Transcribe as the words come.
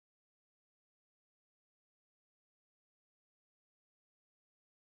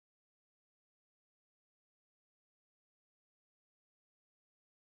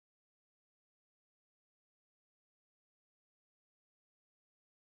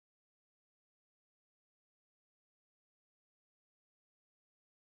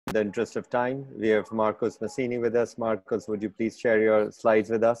In the interest of time, we have Marcos Masini with us. Marcos, would you please share your slides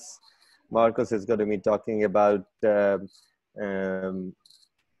with us? Marcos is going to be talking about the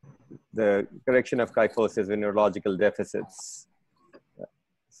correction of kyphosis with neurological deficits.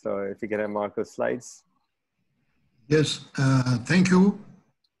 So if you can have Marcos' slides. Yes, thank you.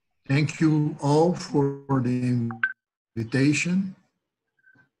 Thank you all for the invitation.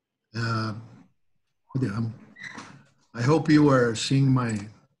 I hope you are seeing my...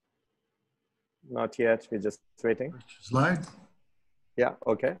 Not yet, we're just waiting. Slide? Yeah,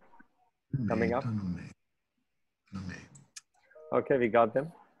 okay. Coming up. Okay, we got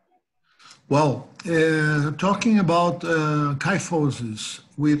them. Well, talking about kyphosis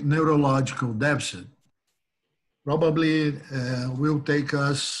with neurological deficit, probably will take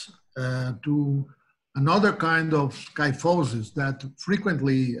us to another kind of kyphosis that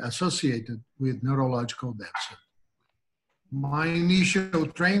frequently associated with neurological deficit. My initial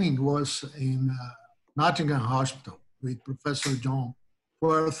training was in Nottingham Hospital with Professor John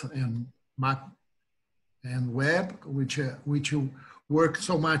Firth and Mac and Webb, which worked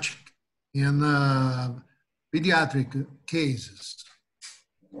so much in pediatric cases.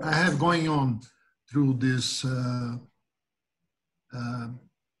 I have going on through these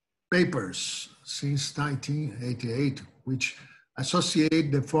papers since 1988, which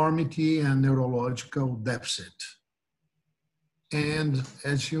associate deformity and neurological deficit. And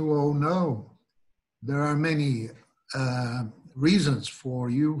as you all know, there are many reasons for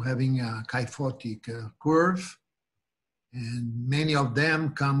you having a kyphotic curve, and many of them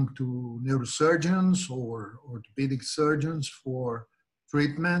come to neurosurgeons or orthopedic surgeons for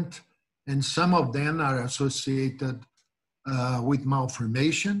treatment, and some of them are associated with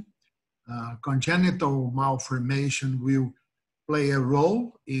malformation. Congenital malformation will play a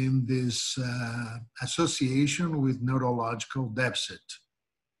role in this association with neurological deficit.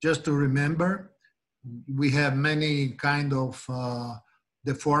 Just to remember, we have many kind of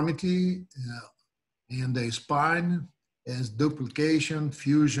deformity in the spine, as duplication,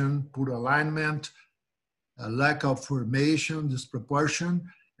 fusion, poor alignment, lack of formation,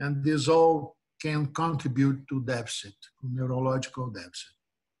 disproportion, and this all can contribute to deficit, to neurological deficit.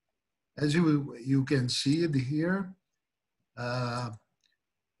 As you can see it here,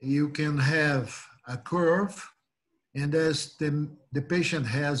 you can have a curve, and as the patient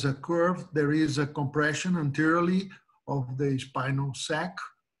has a curve, there is a compression anteriorly of the spinal sac.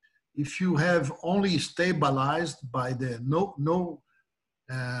 If you have only stabilized by the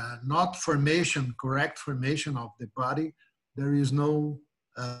not formation, correct formation of the body, there is no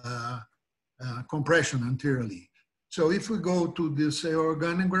compression anteriorly. So if we go to this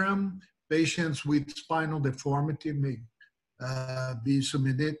organogram, patients with spinal deformity may be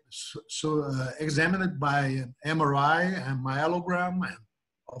submitted, examined by an MRI and myelogram, and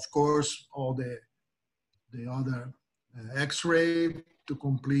of course all the other X-ray to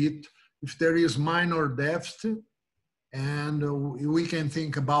complete. If there is minor deficit, and we can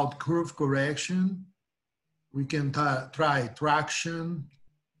think about curve correction, we can try traction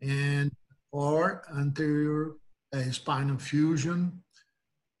and or anterior spinal fusion.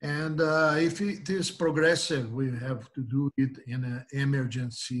 And if it is progressive, we have to do it in an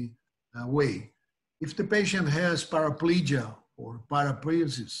emergency way. If the patient has paraplegia or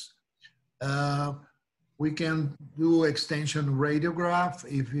paraplesis, we can do extension radiograph.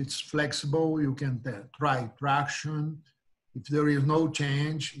 If it's flexible, you can try traction. If there is no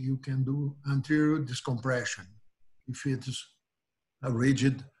change, you can do anterior discompression if it is a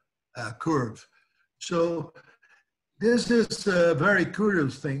rigid curve. So this is a very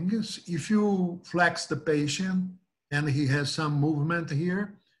curious thing. If you flex the patient and he has some movement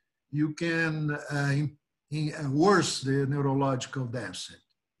here, you can worsen the neurological deficit.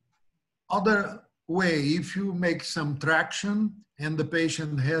 Other way, if you make some traction and the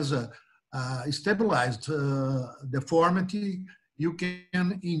patient has a stabilized deformity, you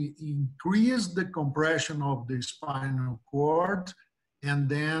can increase the compression of the spinal cord and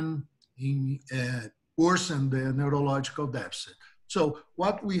then worsen the neurological deficit. So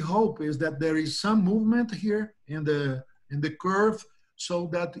what we hope is that there is some movement here in the curve, so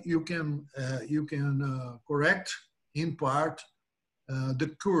that you can correct in part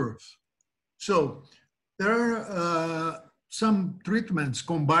the curve. So there are some treatments,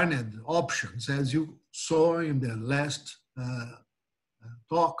 combined options, as you saw in the last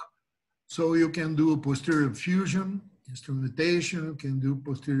talk. So you can do posterior fusion, instrumentation, you can do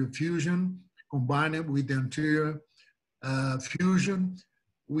posterior fusion, combine it with anterior fusion,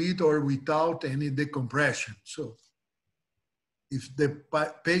 with or without any decompression. So if the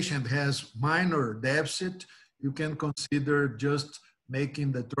patient has minor deficit, you can consider just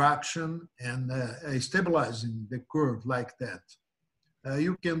making the traction and stabilizing the curve like that.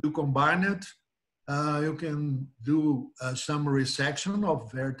 You can do combined. You can do some resection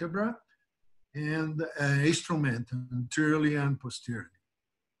of vertebra and instrument anteriorly and posteriorly.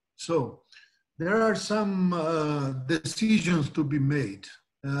 So there are some decisions to be made.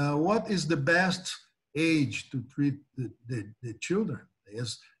 What is the best age to treat the children,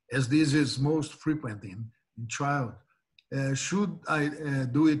 as this is most frequent in child? Should I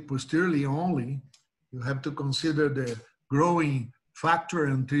do it posteriorly only? You have to consider the growing factor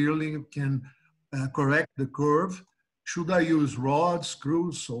anteriorly can correct the curve. Should I use rods,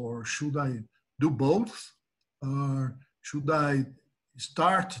 screws, or should I do both? Or should I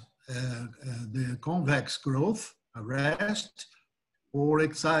start the convex growth, arrest, or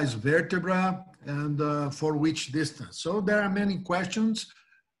excise vertebra, and for which distance? So there are many questions.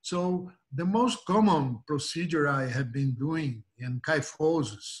 So the most common procedure I have been doing in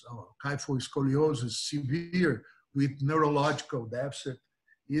kyphosis or kyphoscoliosis severe with neurological deficit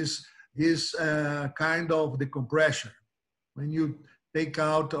is this kind of decompression. When you take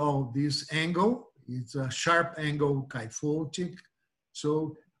out of this angle, it's a sharp angle kyphotic.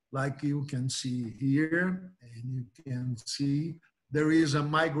 So like you can see here, and you can see there is a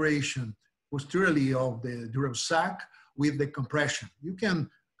migration posteriorly of the dural sac with the compression. You can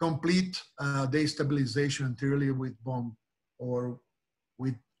complete the stabilization anteriorly with bone or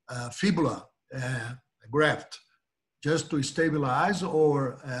with fibula graft just to stabilize,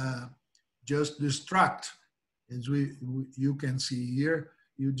 or just distract. As you can see here,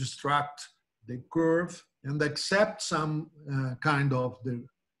 you distract the curve and accept some kind of the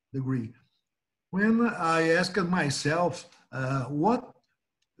degree. When I asked myself, what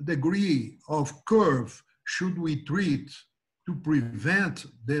degree of curve should we treat to prevent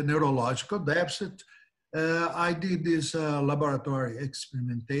the neurological deficit, I did this laboratory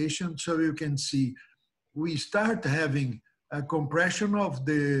experimentation. So you can see we start having a compression of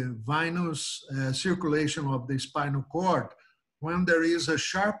the venous circulation of the spinal cord when there is a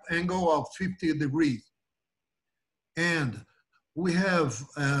sharp angle of 50 degrees. And we have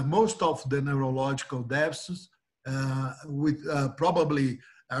most of the neurological deficits with probably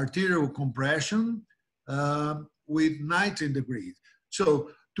arterial compression with 90 degrees.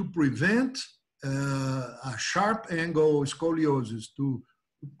 So to prevent a sharp angle scoliosis to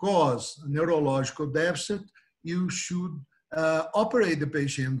cause neurological deficit, you should operate the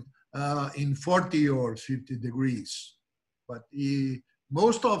patient in 40 or 50 degrees. But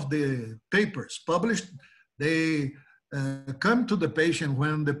most of the papers published, they come to the patient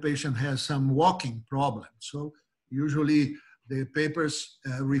when the patient has some walking problem. So usually the papers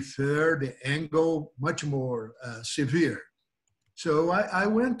refer the angle much more severe. So I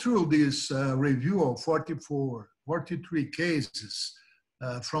went through this review of 43 cases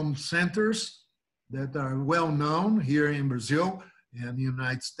from centers that are well known here in Brazil and the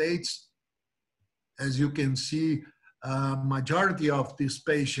United States. As you can see, majority of these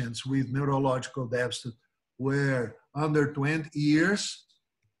patients with neurological deficit were under 20 years.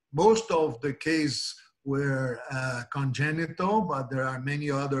 Most of the cases were congenital, but there are many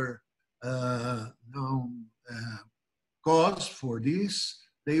other known causes for this.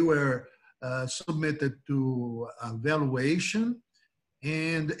 They were submitted to evaluation,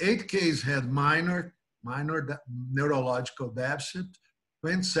 and 8 cases had minor neurological deficit.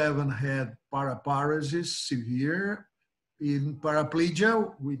 27 had paraparesis, severe, in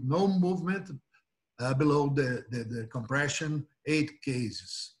paraplegia with no movement below the compression, 8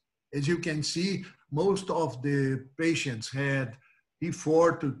 cases. As you can see, most of the patients had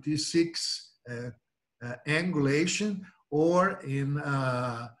T4 to T6 angulation, or in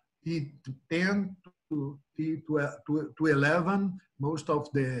T10 to T11, most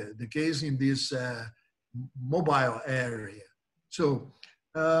of the case in this mobile area. So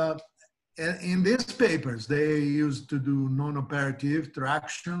in these papers, they used to do non-operative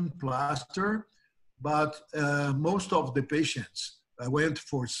traction, plaster, but most of the patients went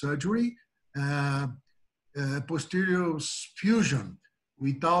for surgery, posterior fusion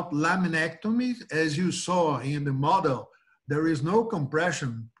without laminectomy. As you saw in the model, there is no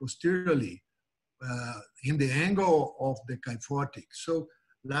compression posteriorly in the angle of the kyphotic. So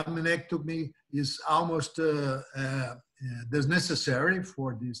laminectomy is almost necessary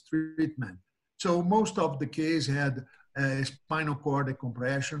for this treatment. So most of the case had spinal cord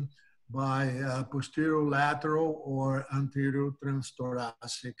decompression by posterior lateral or anterior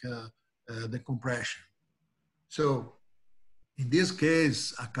transthoracic decompression. So in this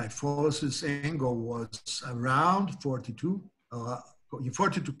case, a kyphosis angle was around 42, in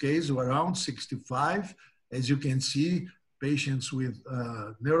 42 cases, around 65. As you can see, patients with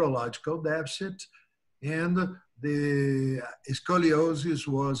neurological deficit, and the scoliosis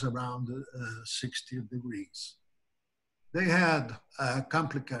was around 60 degrees. They had a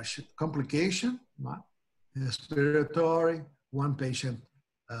complication, respiratory, one patient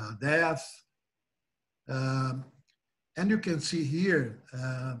death. And you can see here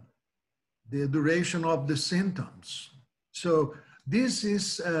the duration of the symptoms. So this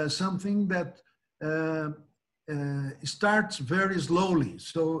is something that starts very slowly.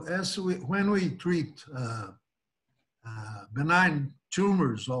 So when we treat benign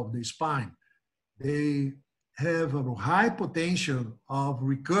tumors of the spine, they have a high potential of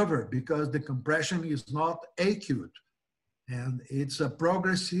recovery because the compression is not acute, and it's a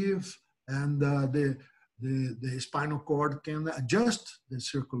progressive, and the spinal cord can adjust the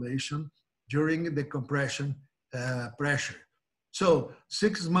circulation during the compression pressure. So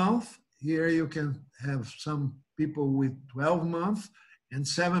 6 months, here you can have some people with 12 months, and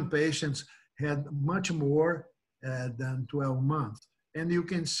 7 patients had much more than 12 months. And you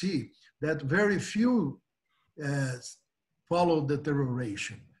can see that very few follow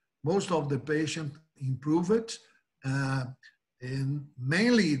deterioration. Most of the patients improve it, and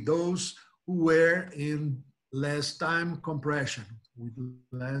mainly those who were in less time compression with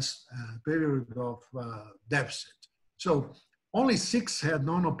less period of deficit. So only 6 had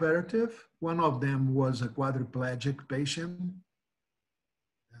non-operative. One of them was a quadriplegic patient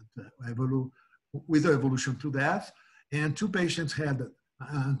with evolution to death, and 2 patients had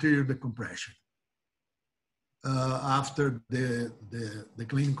anterior decompression after the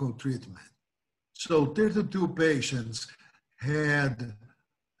clinical treatment. So 32 patients had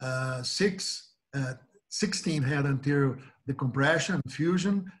 16 had anterior decompression,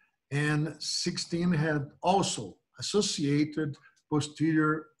 fusion, and 16 had also associated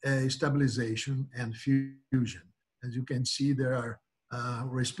posterior stabilization and fusion. As you can see, there are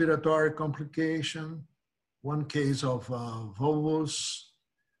respiratory complication, one case of volvulus,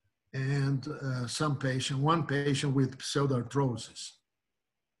 and one patient with pseudoarthrosis.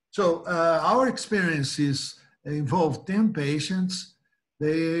 So our experiences involved 10 patients.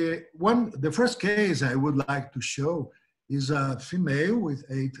 The first case I would like to show is a female with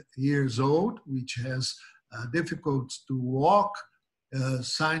 8 years old, which has difficulty to walk,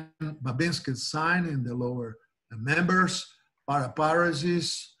 Babinski's sign in the lower members,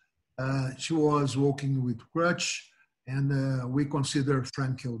 paraparesis. She was walking with crutch, and we consider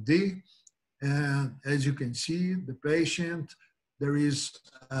Frankel D. And as you can see, the patient, there is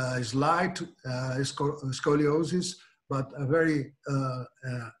a slight scoliosis, but a very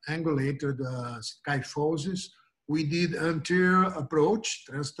angulated kyphosis. We did anterior approach,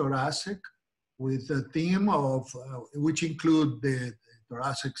 transthoracic, with a team of, which include the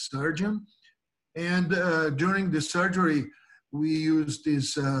thoracic surgeon. And during the surgery, we used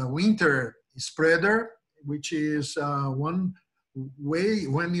this winter spreader, which is one way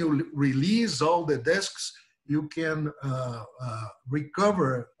when you release all the discs, you can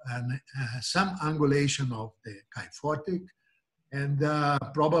recover some angulation of the kyphotic, and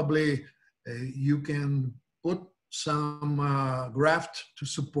probably you can put some graft to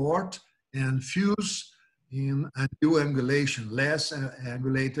support and fuse in a new angulation, less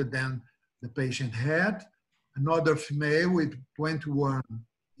angulated than the patient had. Another female with 21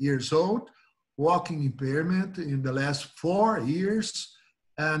 years old, walking impairment in the last 4 years,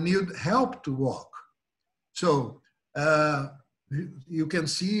 need help to walk. So you can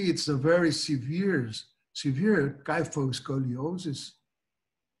see it's a very severe kyphoscoliosis,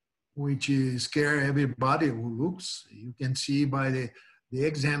 which scare everybody who looks. You can see by the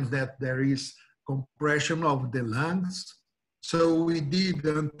exams that there is compression of the lungs. So we did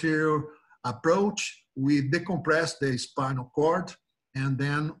anterior approach. We decompressed the spinal cord, and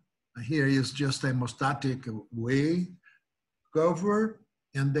then here is just a hemostatic way cover,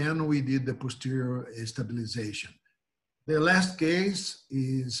 and then we did the posterior stabilization. The last case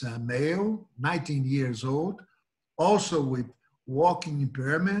is a male, 19 years old, also with walking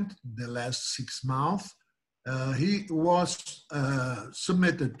impairment the last 6 months. He was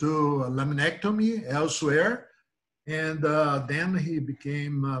submitted to a laminectomy elsewhere, and then he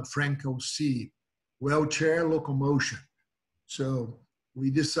became Frankel C, wheelchair locomotion. So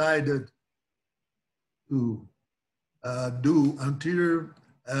we decided to do anterior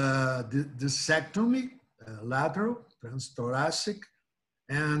discectomy, lateral, transthoracic,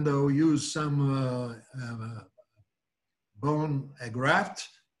 and use some bone graft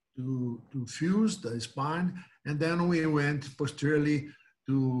to fuse the spine. And then we went posteriorly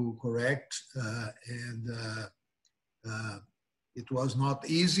to correct, it was not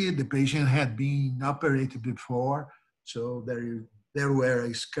easy. The patient had been operated before, So there were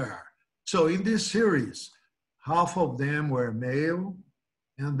a scar. So in this series, half of them were male,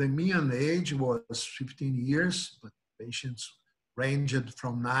 and the mean age was 15 years, but patients ranged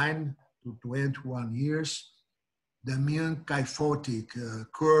from 9 to 21 years. The mean kyphotic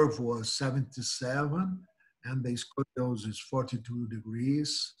curve was 77, and the scoliosis 42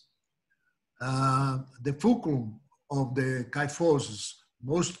 degrees. The fulcrum of the kyphosis,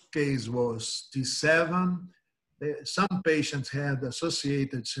 most case was T7. Some patients had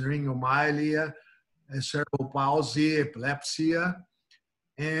associated syringomyelia, cerebral palsy, epilepsy,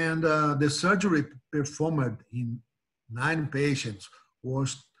 and the surgery performed in 9 patients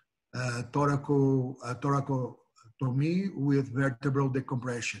was thoracotomy with vertebral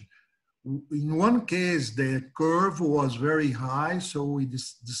decompression. In one case, the curve was very high, so we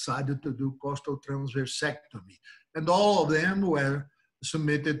decided to do costal transversectomy. And all of them were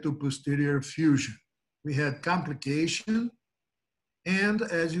submitted to posterior fusion. We had complication, and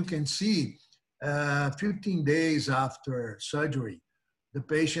as you can see, 15 days after surgery, the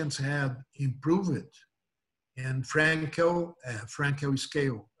patients had improved in Frankel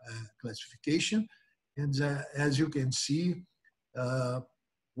scale classification. And as you can see,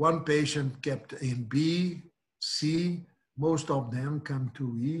 one patient kept in B, C, most of them come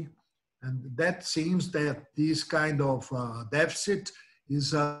to E. And that seems that this kind of deficit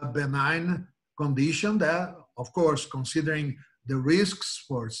is a benign condition that, of course, considering the risks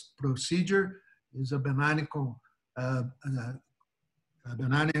for procedure, is a benign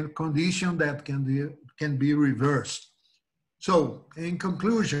condition that can be reversed. So, in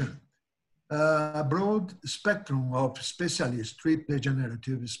conclusion, a broad spectrum of specialists treat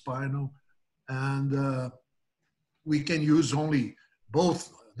degenerative spinal, and we can use only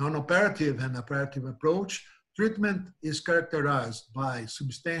both non-operative and operative approach. Treatment is characterized by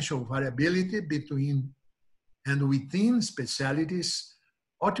substantial variability between and within specialties.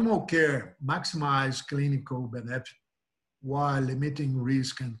 Optimal care maximizes clinical benefit while limiting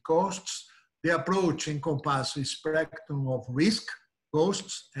risk and costs. The approach encompasses a spectrum of risk,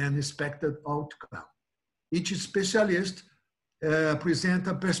 costs, and expected outcome. Each specialist presents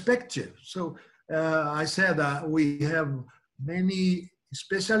a perspective. So I said we have many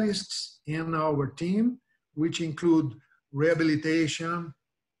specialists in our team, which include rehabilitation,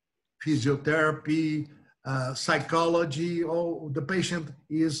 physiotherapy, psychology. The patient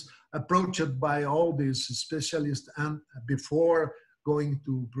is approached by all these specialists and before going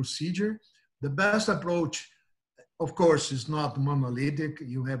to procedure. The best approach, of course, is not monolithic.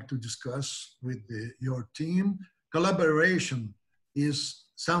 You have to discuss with your team. Collaboration is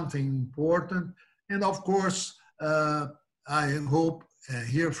something important. And of course, I hope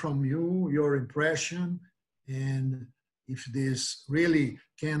hear from you, your impression, and if this really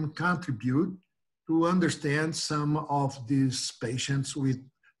can contribute to understand some of these patients with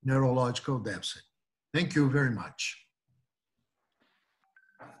neurological deficit. Thank you very much.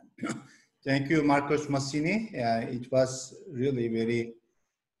 Thank you, Marcos Masini. It was really very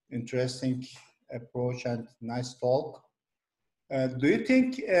interesting approach and nice talk. Do you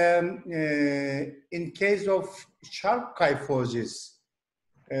think in case of sharp kyphosis,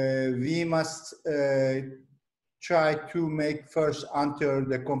 we must try to make first anterior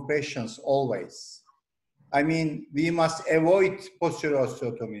decompressions always? I mean, we must avoid posterior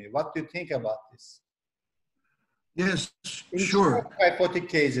osteotomy. What do you think about this? Yes, in sure. Kyphotic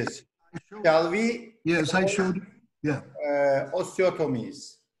cases, shall we? Yes, I showed. Yeah.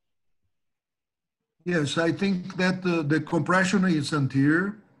 Osteotomies. Yes, I think that the compression is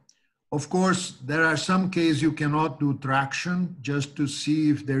anterior. Of course, there are some cases you cannot do traction just to see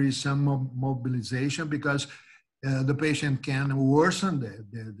if there is some mobilization because the patient can worsen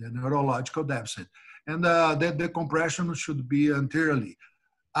the neurological deficit. And the compression should be anteriorly.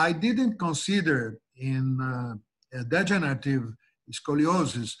 I didn't consider in degenerative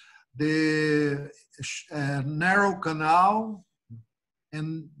scoliosis the narrow canal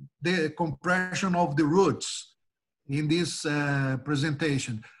and the compression of the roots in this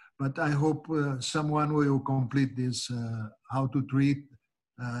presentation. But I hope someone will complete this, how to treat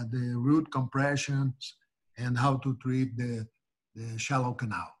the root compressions and how to treat the shallow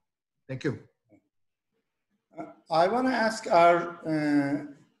canal. Thank you. I want to ask our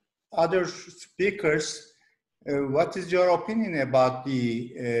other speakers, what is your opinion about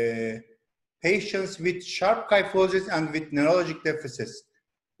the patients with sharp kyphosis and with neurologic deficits?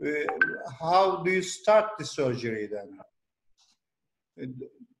 How do you start the surgery then?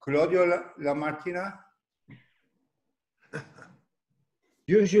 Claudio Lamartina?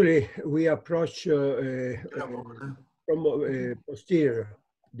 Usually we approach from posterior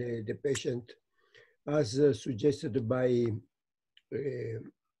the patient as suggested by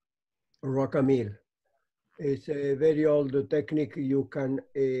Rockamil. It's a very old technique. You can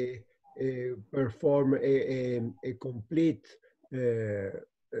perform a complete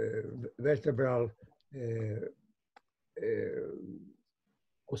vertebral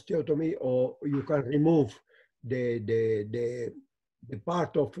osteotomy, or you can remove the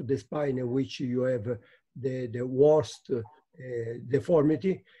part of the spine in which you have the worst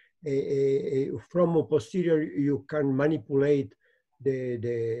deformity. From posterior, you can manipulate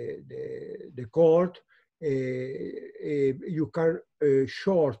the cord. You can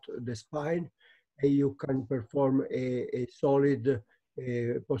short the spine, and you can perform a solid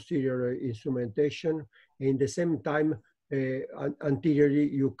posterior instrumentation. In the same time, anteriorly,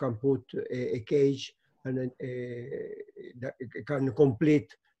 you can put a cage, and that can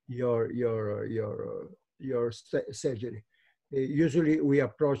complete your surgery. Usually, we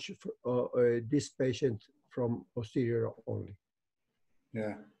approach this patient from posterior only.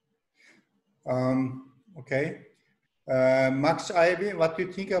 Yeah. Okay. Max Ivy, what do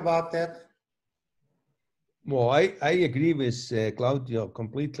you think about that? Well, I agree with Claudio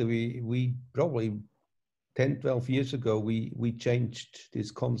completely. We probably 10, 12 years ago, we changed this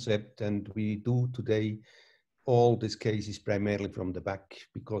concept, and we do today all these cases primarily from the back,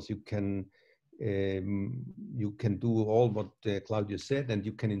 because you can do all what Claudio said, and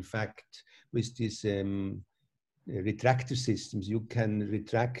you can in fact, with these retractor systems, you can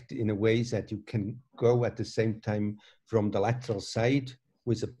retract in a way that you can go at the same time from the lateral side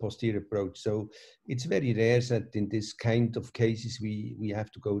with a posterior approach. So it's very rare that in this kind of cases we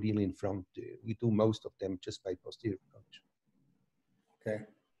have to go really in front. We do most of them just by posterior approach. Okay.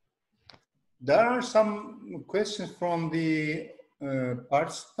 There are some questions from the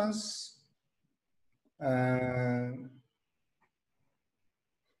participants.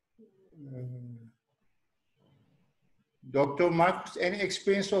 Dr. Marcus, any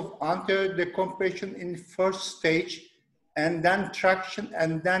experience of anterior decompression in first stage, and then traction,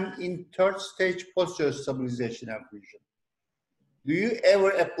 and then in third stage posterior stabilization and fusion? Do you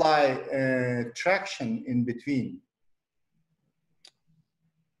ever apply traction in between?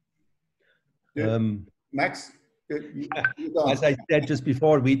 Max? As I said just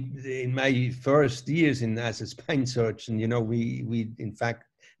before, in my first years as a spine surgeon, you know, we in fact,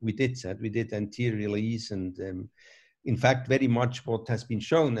 we did that. We did anterior release, and in fact, very much what has been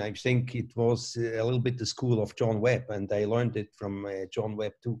shown, I think it was a little bit the school of John Webb, and I learned it from John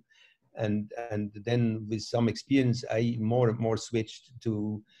Webb too. And then with some experience, I more and more switched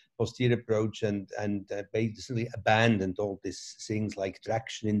to posterior approach, and basically abandoned all these things like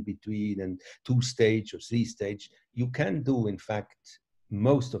traction in between and 2-stage or 3-stage. You can do, in fact,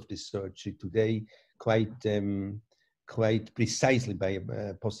 most of this surgery today quite precisely by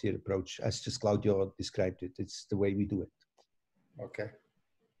a posterior approach, as just Claudio described it. It's the way we do it. Okay.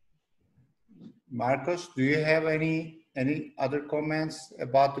 Marcos, do you have any other comments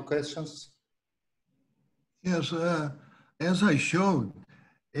about the questions? Yes, as I showed,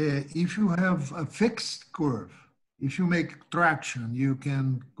 if you have a fixed curve, if you make traction, you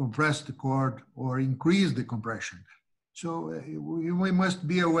can compress the cord or increase the compression. So we must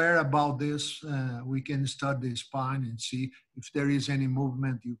be aware about this. We can study the spine and see if there is any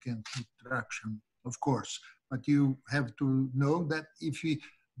movement, you can put traction, of course. But you have to know that if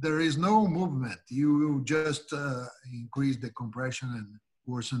there is no movement, you will just increase the compression and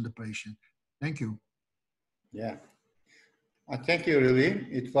worsen the patient. Thank you. Yeah. Thank you, really.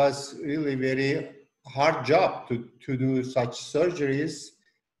 It was really very hard job to do such surgeries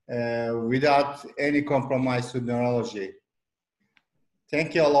without any compromise to neurology.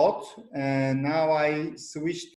 Thank you a lot. And now I switch